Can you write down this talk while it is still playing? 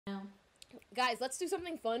guys, let's do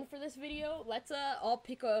something fun for this video. Let's all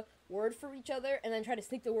pick a word for each other and then try to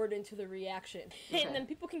sneak the word into the reaction. Okay. And then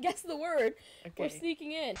people can guess the word we're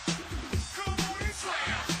sneaking in.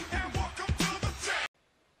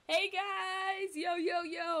 Hey guys! Yo, yo,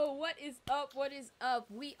 yo! What is up? What is up?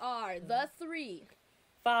 We are the 3,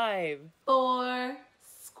 5, 4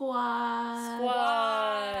 squad.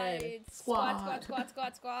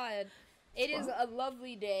 Squad. It is a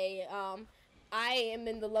lovely day. I am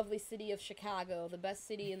in the lovely city of Chicago, the best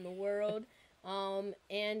city in the world.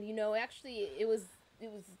 And you know, actually, it was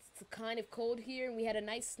kind of cold here, and we had a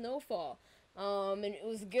nice snowfall. And it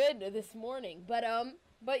was good this morning. But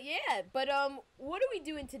what are we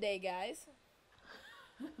doing today, guys?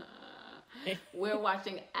 We're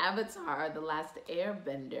watching Avatar: The Last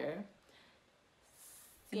Airbender,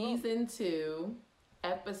 Season 2,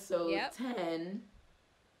 Episode 10,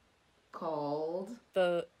 called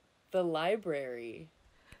The Library.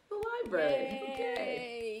 The Library. Yay!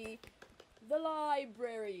 Okay. The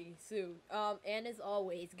Library. So, and as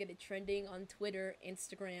always, get it trending on Twitter,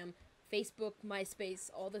 Instagram, Facebook,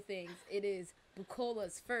 MySpace, all the things. It is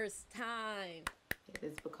Bukola's first time. It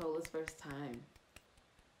is Bukola's first time.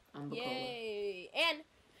 I'm Bukola. Yay!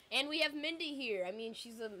 And we have Mindy here. I mean,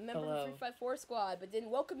 she's a member of the 354 squad, but then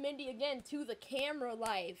welcome Mindy again to the camera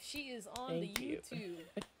life. She is on the YouTube.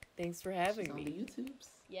 Thans for having me. On the YouTubes.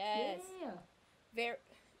 Yes. Yeah.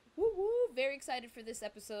 Very excited for this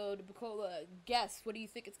episode. Bukola, guess, what do you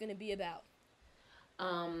think it's going to be about?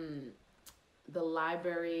 The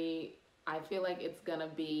library, I feel like it's gonna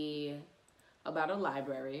be about a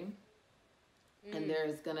library, and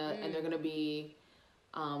they're gonna be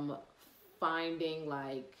finding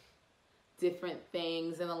like different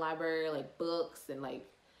things in the library, like books and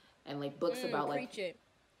books about like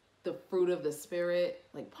the fruit of the spirit,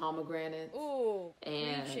 like pomegranates. Ooh,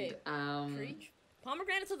 and preach.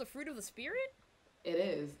 Pomegranates are the fruit of the spirit? It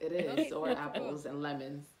is, Okay. or apples and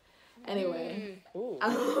lemons. Anyway,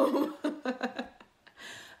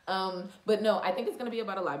 but no, I think it's gonna be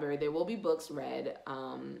about a library. There will be books read,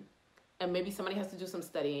 and maybe somebody has to do some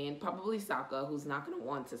studying. Probably Sokka, who's not gonna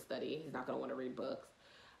want to study. He's not gonna want to read books.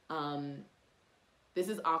 This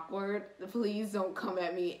is awkward. Please don't come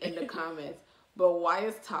at me in the comments. But why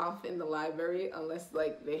is Toph in the library unless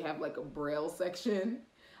like they have like a braille section?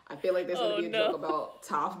 I feel like there's gonna be a joke about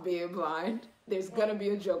Toph being blind. There's gonna be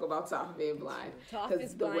a joke about Toph being blind.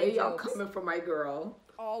 Because the way y'all coming for my girl,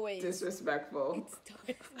 always disrespectful.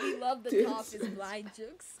 We love the Toph is blind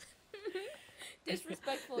jokes.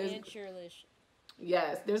 Disrespectful and churlish.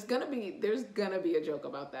 Yes, there's gonna be a joke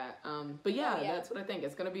about that. But yeah, that's what I think.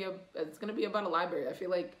 It's gonna be about a library. I feel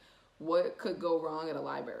like what could go wrong at a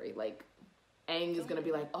library? Like Aang is gonna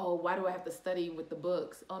be like, oh, why do I have to study with the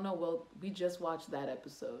books? Oh no, well, we just watched that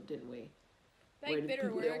episode, didn't we? Where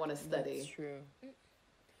people didn't want to study. That's true.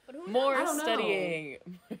 But who More knows? studying.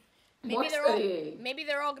 Maybe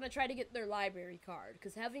they're all gonna try to get their library card,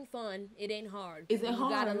 because having fun, it ain't hard. Is it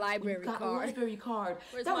hard? You got a library card. A library card.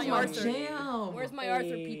 Where's that my was Arthur? my jam. Where's my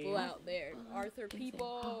Arthur people out there? Arthur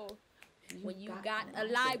people. When you got a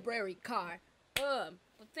library card. Well,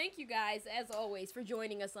 thank you guys, as always, for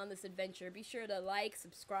joining us on this adventure. Be sure to like,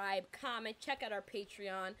 subscribe, comment, check out our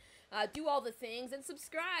Patreon, do all the things, and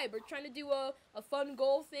subscribe. We're trying to do a fun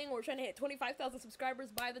goal thing. We're trying to hit 25,000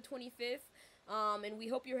 subscribers by the 25th. And we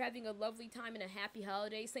hope you're having a lovely time and a happy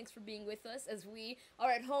holidays. Thanks for being with us as we are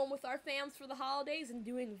at home with our fams for the holidays and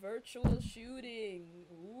doing virtual shooting.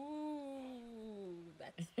 Ooh,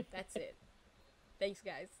 that's it. Thanks,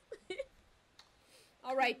 guys.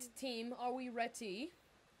 All right, team, are we ready?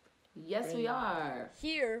 Yes, we are.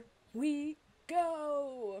 Here we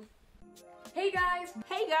go. Hey, guys.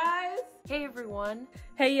 Hey, guys. Hey, everyone.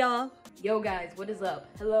 Hey, y'all. Yo, guys, what is up?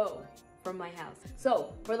 Hello from my house.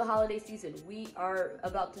 So, for the holiday season, we are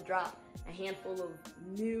about to drop a handful of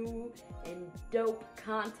new and dope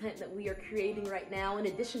content that we are creating right now, in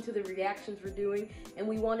addition to the reactions we're doing, and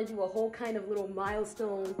we want to do a whole kind of little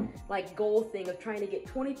milestone, like, goal thing of trying to get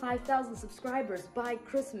 25,000 subscribers by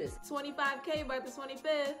Christmas. 25K by the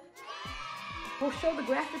 25th. We'll show the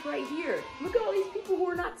graphic right here. Look at all these people who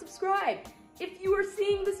are not subscribed. If you are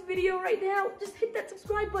seeing this video right now, just hit that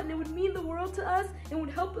subscribe button. It would mean the world to us and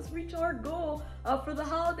would help us reach our goal for the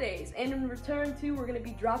holidays. And in return, too, we're going to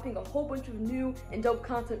be dropping a whole bunch of new and dope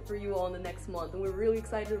content for you all in the next month. And we're really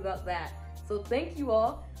excited about that. So thank you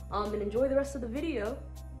all, and enjoy the rest of the video.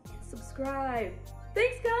 And subscribe.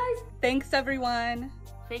 Thanks, guys. Thanks, everyone.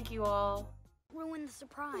 Thank you all. Ruin the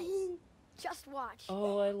surprise. Just watch.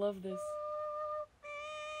 Oh, I love this.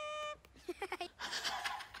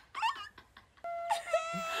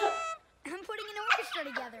 I'm putting an orchestra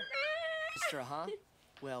together. Orchestra, huh?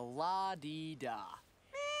 Well, la-dee-da.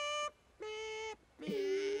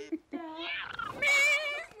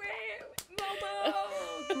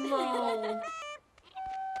 No.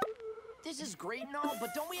 This is great and all,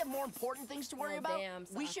 but don't we have more important things to worry about? Damn,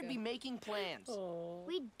 We should Sokka. be making plans. Oh.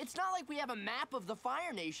 It's not like we have a map of the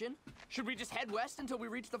Fire Nation. Should we just head west until we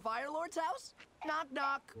reach the Fire Lord's house? Knock,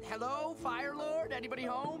 knock. Hello, Fire Lord? Anybody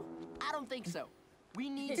home? I don't think so. We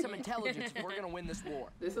need some intelligence if we're gonna win this war.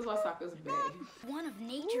 This is why Sokka's big. One of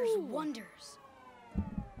nature's wonders.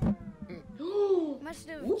 Must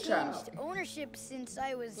have Ooh, changed child. ownership since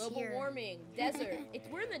I was Global here. warming, desert.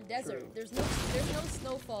 We're in the desert. True. There's no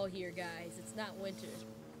snowfall here, guys. It's not winter.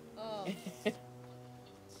 Oh,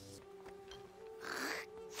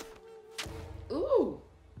 Ooh.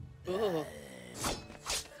 Ugh.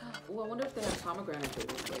 Ooh, I wonder if they have pomegranates in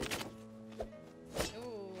this place.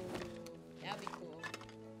 ooh, that'd be cool.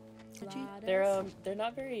 They're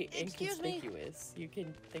not very Excuse me? inconspicuous.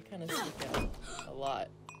 They kind of stick out a lot.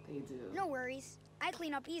 They do. No worries. I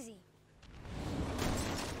clean up easy.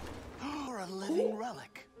 You're a living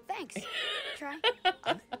relic. Thanks. Try.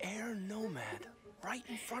 An air nomad. Right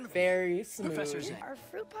in front of Very smooth. Professor Zane. Are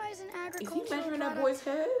fruit pies an Is agricultural he measuring that product? boy's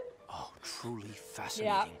head? Oh, truly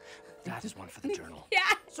fascinating. That is one for the journal. Yeah.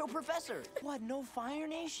 So, Professor, what, no Fire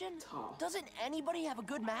Nation? Tall. Doesn't anybody have a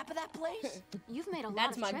good map of that place? You've made a lot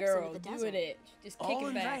That's of my trips girl over the doing desert. it. Just kick All it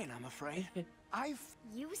in back. vain, I'm afraid. I've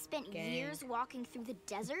You spent Gang. years walking through the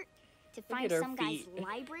desert to Look find at her some guy's feet.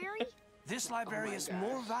 library? This library my is gosh.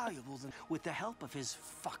 more valuable than with the help of his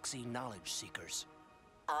foxy knowledge seekers.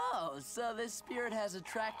 Oh, so this spirit has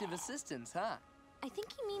attractive assistants, huh? I think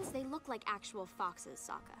he means they look like actual foxes,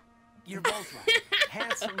 Sokka. You're both right.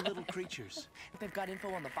 Handsome little creatures. They've got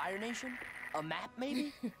info on the Fire Nation? A map,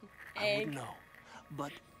 maybe? I wouldn't know.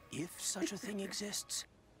 But if such a thing exists,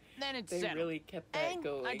 Then it's They settled. really kept that Aang,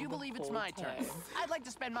 going. I do the believe it's whole my turn. time. I'd like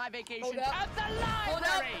to spend my vacation Hold up. at the Hold up.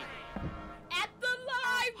 library! At the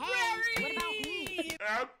library. Hey, what about me?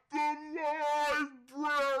 At the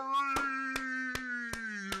library!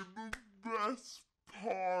 The best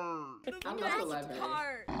part! I love the Best library.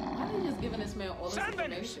 part. Why are they just giving this man all this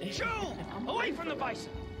information? I'm away ready from for the that. bison.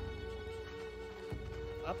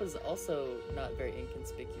 Appa's also not very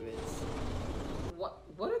inconspicuous.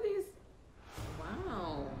 What are these?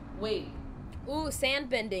 Wow. Wait. Ooh, sand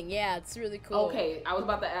bending. Yeah, it's really cool. Okay, I was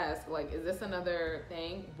about to ask, like, is this another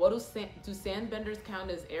thing? What do sandbenders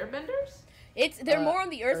count as airbenders? They're more on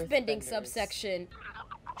the earth bending earthbenders. subsection.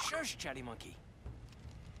 Shush, chatty monkey.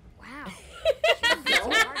 Wow.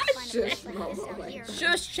 Don't hard to find a shush place like this Momo out like here. that.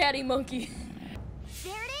 Shush, chatty monkey.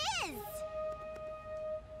 There it is!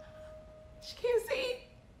 She can't see.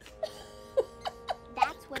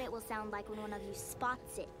 That's what it will sound like when one of you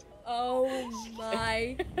spots it. Oh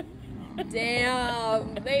my.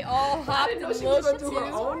 Damn. They all I hopped didn't know and she was looked gonna do her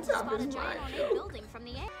too. own Spot top a is giant mine. ornate building from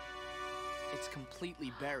the air. It's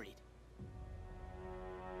completely buried.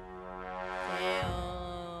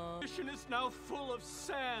 Damn. Mission is now full of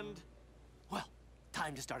sand. Well,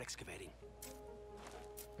 time to start excavating.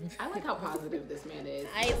 I like how positive this man is.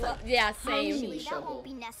 Yeah, Tiny same. Actually, that shovel. won't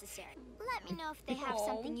be necessary. Let me know if they have Aw.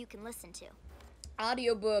 something you can listen to.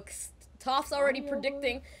 Audiobooks. Toph's already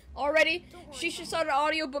predicting. Already. She should start an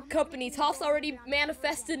audiobook company. Toph's already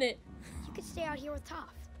manifesting it. You could stay out here with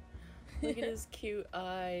Toph. Look at his cute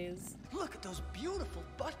eyes. Look at those beautiful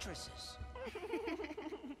buttresses.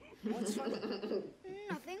 What's funny?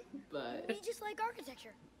 Nothing. But We just like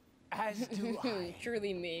architecture. As do I.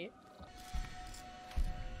 Truly me.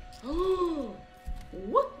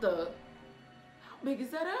 what the? How big is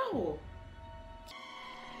that owl?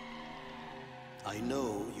 I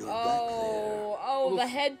know you're Oh, the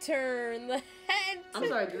head turn. The head I'm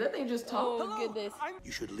sorry, did that thing just talk? Oh, goodness. back there.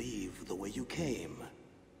 You should leave the way you came.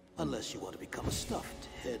 Unless you want to become a stuffed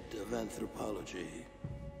head of anthropology.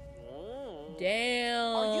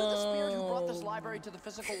 Damn. Are you the spirit who brought this library to the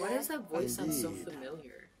physical Why world? does that voice sound so Indeed.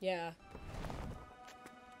 familiar? Yeah.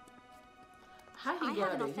 How I he have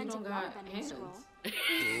got an it? He authentic don't got waterbending hands. scroll.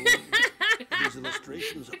 These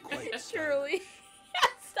illustrations are quite stunning. Truly.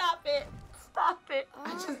 Stop it. Stop it.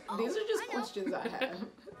 These are just questions I have.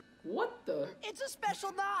 What the? It's a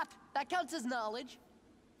special knot. That counts as knowledge.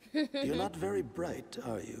 You're not very bright,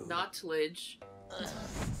 are you? Not Lidge.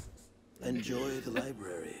 Enjoy the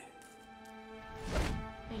library.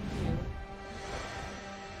 Thank you.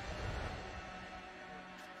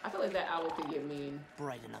 I feel like that owl could get mean.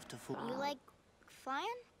 Bright enough to fool. You like flying?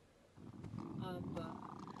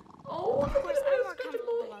 Oh, look Of at course, this I'm more stupid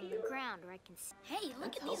comfortable little on the ear. ground where I can see. Hey,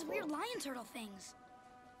 look at these weird lion turtle things.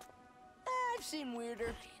 I've seen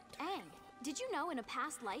weirder. Aang, did you know in a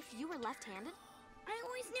past life you were left-handed? I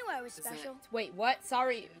always knew I was special. Wait, what?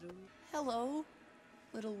 Sorry. Hello,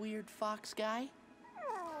 little weird fox guy.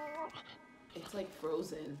 It's like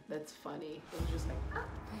Frozen. That's funny. It's just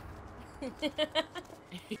like.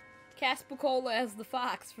 Cast Bukola as the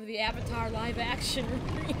fox for the Avatar live action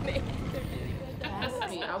remake. Ask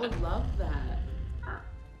me. I would love that.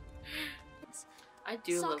 I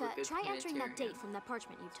do love a Sokka, good try entering that planetarium. date from that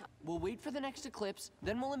parchment you took. We'll wait for the next eclipse,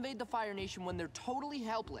 then we'll invade the Fire Nation when they're totally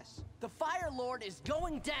helpless. The Fire Lord is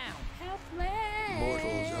going down! Helpless.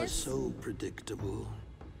 Mortals are so predictable.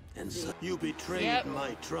 And so you betrayed Yep.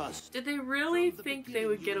 my trust. Did they really think they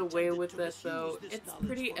would get away with that, though? It's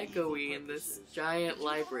pretty echoey in this giant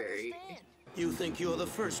library. You think you're the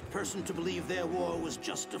first person to believe their war was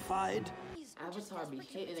justified? Avatar be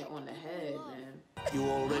hitting it on the head, man. You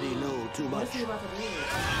already know too much. What's he about to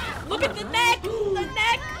do? Look at the neck! The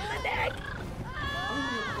neck! The neck!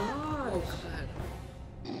 Oh my gosh.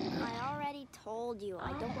 I already told you,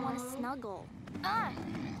 I don't want to snuggle.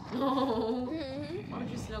 No. Why don't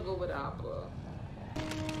you snuggle with Appa?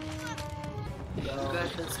 You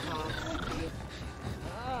got this, Mom.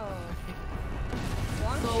 Oh.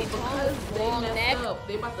 So because they long messed neck. up,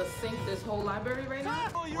 they about to sink this whole library right now?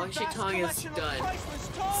 Wang Tong is done.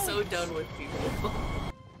 So done with people.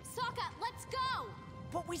 Sokka, let's go!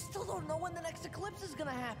 But we still don't know when the next eclipse is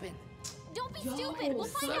gonna happen. Don't be stupid, we'll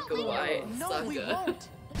find out Sokka later. White. No, we Sokka. won't.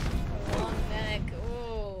 Long neck.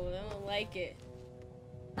 Oh, I don't like it.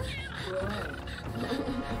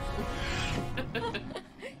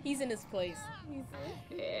 He's in his place.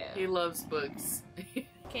 Yeah. He loves books.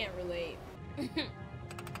 Can't relate.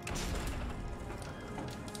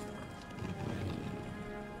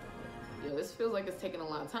 Yo, this feels like it's taking a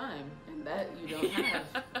lot of time, and that you don't have.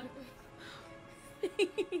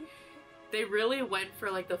 They really went for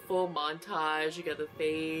like the full montage. You got the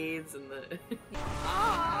fades and the.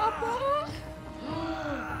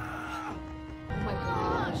 Oh my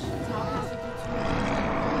gosh. Tom has to do too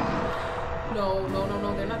much. No, no, no,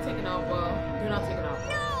 no. They're not taking out They're not taking out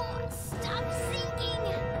No! Stop sinking!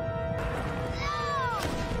 No!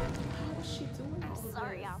 How is she doing all of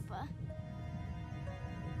Sorry, this? Appa.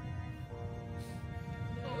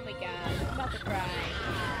 Oh my god, I'm about to cry.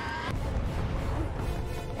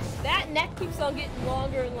 That neck keeps on getting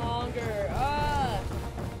longer and longer.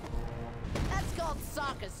 That's called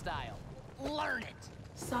Sokka style. Learn it.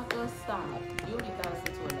 Sokka, stop. You already got us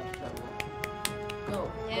into enough trouble.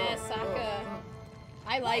 Go. Yeah, go, Sokka. go.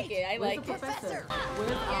 I like it. I Where's like the it. professor?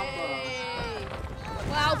 Where's Appa? Yay.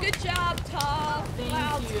 Wow, good job, Toph. Thank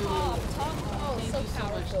Wow, you. Toph. Oh, Thank so you so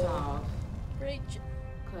much, powerful. Toph. Great job.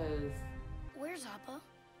 Cause Where's Appa?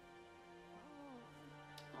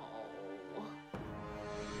 oh,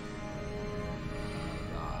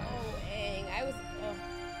 Oh, Aang. I was.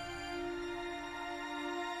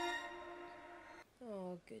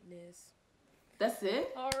 Oh, goodness. that's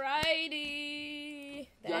it. Alrighty.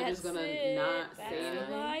 Y'all just That's gonna it. not That's say the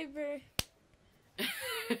anything? library.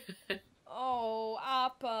 Oh,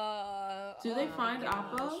 Appa. Do they Oh, find gosh.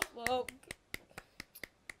 Appa? Well,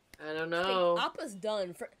 I don't I think know. Appa's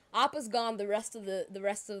done. Appa's gone the rest of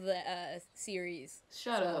the series.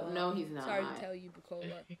 Shut up. No, he's not. Sorry to tell you,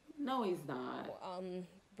 Bukola. No, he's not.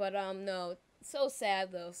 No. So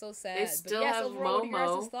sad though. So sad. They but still yes, have overall, what are your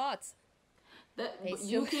guys' Momo. thons? That, They you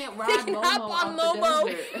still- can't They ride can Momo hop on up Momo.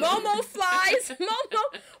 the desert. Momo flies.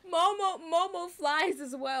 Momo flies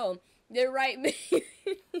as well. They're right.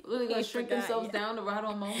 Really gonna I shrink forgot, themselves yeah. down to ride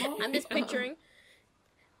on Momo? I'm just picturing.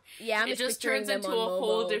 Yeah, I'm It just picturing turns them into on a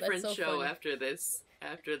whole Momo. That's different so show funny. after this.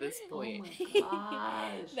 After this Oh point. my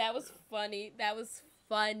gosh. That was funny. That was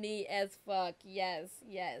funny as fuck. Yes.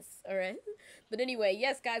 All right. But anyway,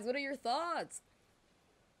 yes, guys. What are your thoughts?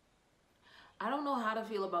 I don't know how to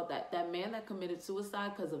feel about that. That man that committed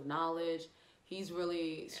suicide because of knowledge, he's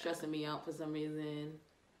really stressing me out for some reason.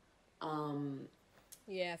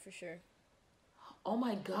 Yeah, for sure. Oh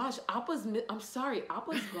my gosh, I'm sorry,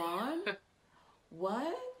 Appa's gone?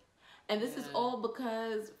 What? And this is all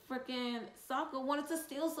because freaking Sokka wanted to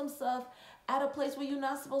steal some stuff at a place where you're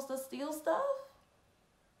not supposed to steal stuff?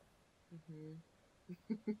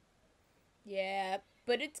 Yeah,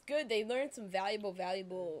 but it's good. They learned some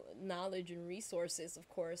valuable knowledge and resources, of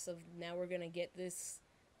course, of now we're going to get this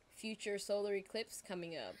future solar eclipse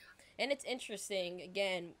coming up. And it's interesting,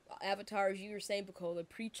 again, Avatar, as you were saying, Bukola,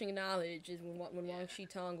 preaching knowledge is when Wang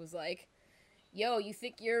Tong was like, yo, you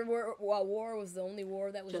think your war was the only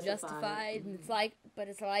war that was justified? And it's like,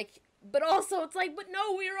 but also it's like, but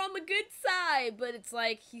no, we were on the good side. But it's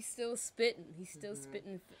like, he's still spitting. He's still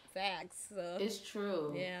spitting facts. So. It's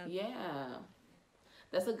true. Yeah. Yeah.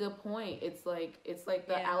 That's a good point. It's like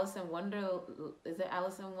the Alice in Wonder. Is it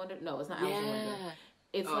Alice in Wonder? No, it's not Alice in Wonder.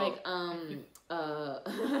 It's like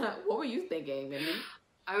what were you thinking, Mindy?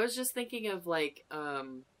 I was just thinking of like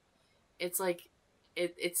it's like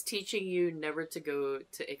it's teaching you never to go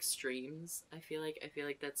to extremes. I feel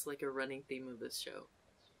like that's like a running theme of this show.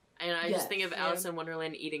 And I just think of Alice in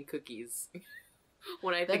Wonderland eating cookies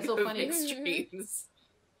when I think of extremes.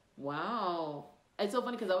 Wow. It's so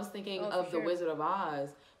funny because I was thinking of The Wizard of Oz,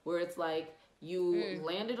 where it's like you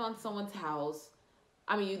landed on someone's house.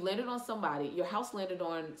 I mean, you landed on somebody. Your house landed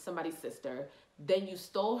on somebody's sister. Then you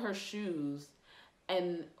stole her shoes,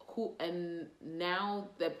 and now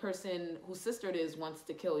the person whose sister it is wants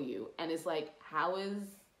to kill you. And it's like, how is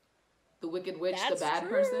the Wicked Witch the bad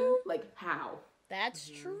person? Like, how? That's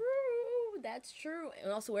true. That's true.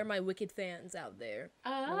 And also, where are my Wicked fans out there?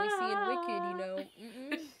 Only seeing Wicked, you know.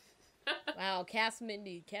 Wow, cast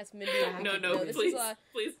Mindy. No, please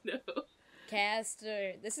no.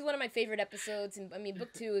 This is one of my favorite episodes, and I mean,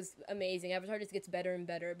 book 2 is amazing. Avatar just gets better and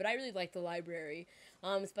better, but I really like the library,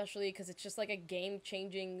 especially because it's just like a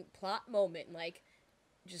game-changing plot moment. Like,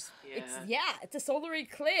 it's a solar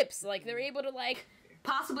eclipse. Like, they're able to like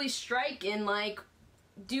possibly strike and like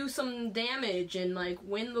do some damage and like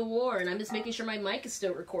win the war. And I'm just making sure my mic is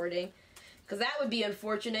still recording, because that would be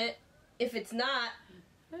unfortunate if it's not.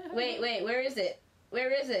 Wait, where is it?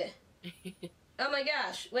 Oh my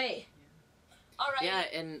gosh, wait. Alright. Yeah,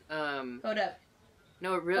 and hold up.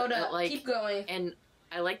 No, really, hold up. like, Keep going. And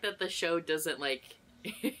I like that the show doesn't like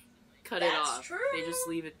cut it off. True. They just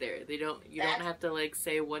leave it there. You don't have to like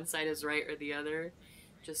say one side is right or the other.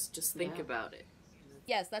 Just think about it.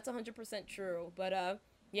 Yes, that's 100% true. But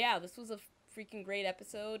yeah, this was a freaking great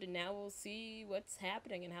episode, and now we'll see what's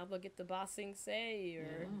happening and how they'll get the bossing say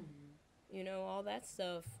or you know, all that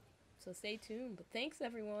stuff. So stay tuned. But thanks,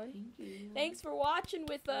 everyone. Thank you. Thanks for watching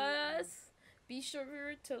with us. Be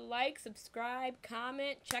sure to like, subscribe,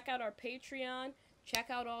 comment, check out our Patreon, check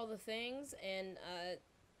out all the things, and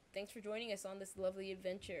thanks for joining us on this lovely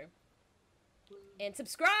adventure. And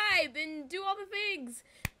subscribe and do all the things.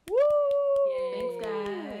 Woo! Thanks,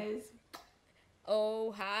 guys.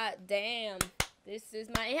 Oh, hot damn. This is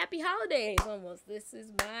my happy holidays almost. This is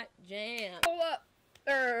my jam.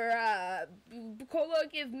 Bukola,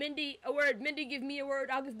 give Mindy a word. Mindy, give me a word.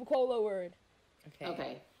 I'll give Bukola a word.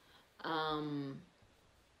 Okay.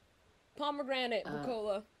 Pomegranate,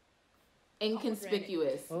 Bukola.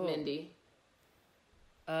 Inconspicuous, Mindy.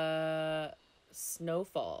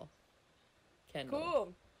 Snowfall. Kendall.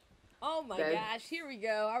 Cool. Oh my gosh, here we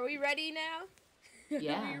go. Are we ready now?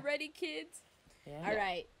 Yeah. Are you ready, kids? Yeah. All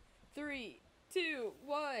right. 3, 2,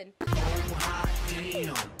 1. Oh, hot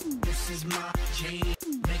damn, this is my jam.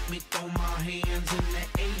 Make me throw my hands in the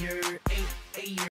air, air.